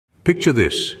Picture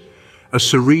this, a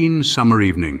serene summer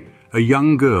evening, a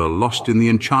young girl lost in the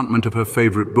enchantment of her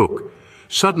favorite book.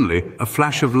 Suddenly, a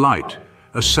flash of light,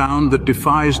 a sound that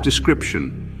defies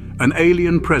description. An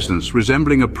alien presence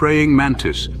resembling a praying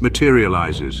mantis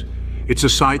materializes. It's a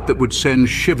sight that would send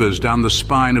shivers down the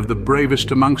spine of the bravest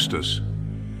amongst us.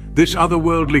 This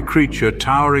otherworldly creature,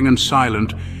 towering and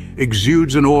silent,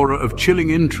 exudes an aura of chilling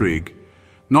intrigue.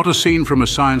 Not a scene from a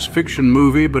science fiction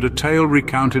movie, but a tale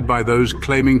recounted by those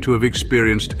claiming to have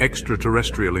experienced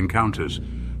extraterrestrial encounters.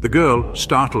 The girl,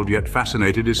 startled yet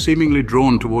fascinated, is seemingly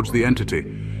drawn towards the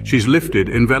entity. She's lifted,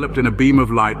 enveloped in a beam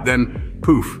of light, then,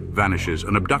 poof, vanishes.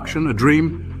 An abduction, a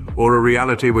dream, or a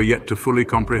reality we're yet to fully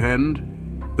comprehend?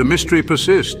 The mystery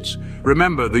persists.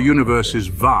 Remember, the universe is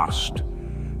vast,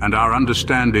 and our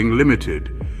understanding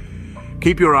limited.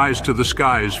 Keep your eyes to the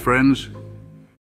skies, friends.